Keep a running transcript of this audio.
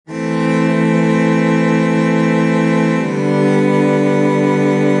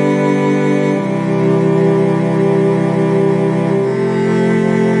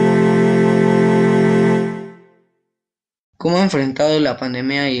enfrentado la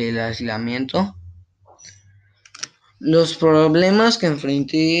pandemia y el aislamiento. Los problemas que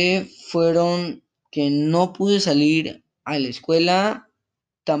enfrenté fueron que no pude salir a la escuela,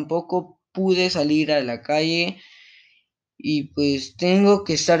 tampoco pude salir a la calle y pues tengo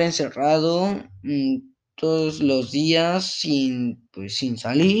que estar encerrado todos los días sin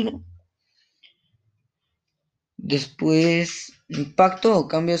salir. Después, impacto o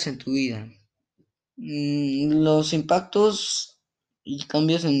cambios en tu vida. Los impactos y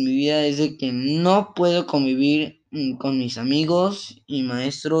cambios en mi vida es de que no puedo convivir con mis amigos y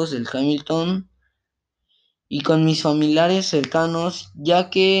maestros del Hamilton y con mis familiares cercanos,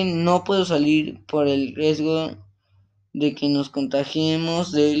 ya que no puedo salir por el riesgo de que nos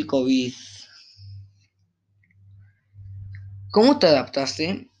contagiemos del COVID. ¿Cómo te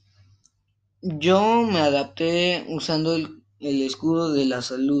adaptaste? Yo me adapté usando el escudo de la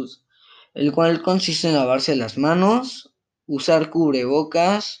salud, el cual consiste en lavarse las manos, usar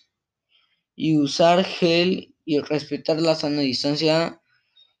cubrebocas y usar gel y respetar la sana distancia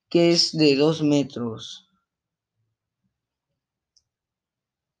que es de 2 metros.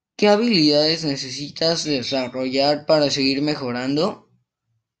 ¿Qué habilidades necesitas desarrollar para seguir mejorando?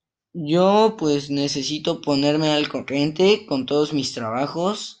 Yo pues necesito ponerme al corriente con todos mis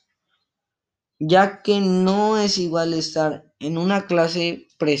trabajos, ya que no es igual estar en una clase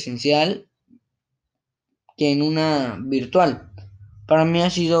presencial que en una virtual. Para mí ha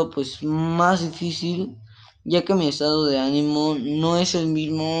sido pues más difícil, ya que mi estado de ánimo no es el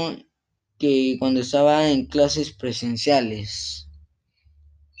mismo que cuando estaba en clases presenciales.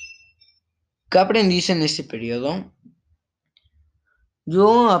 ¿Qué aprendiste en este periodo?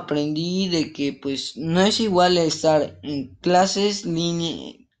 Yo aprendí de que pues no es igual estar en clases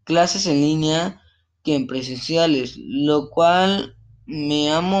en línea que en presenciales, lo cual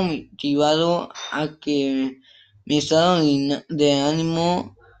me ha motivado a que mi estado de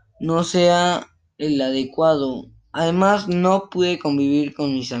ánimo no sea el adecuado. Además, no pude convivir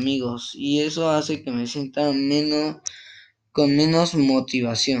con mis amigos y eso hace que me sienta con menos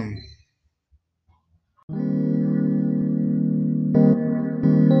motivación.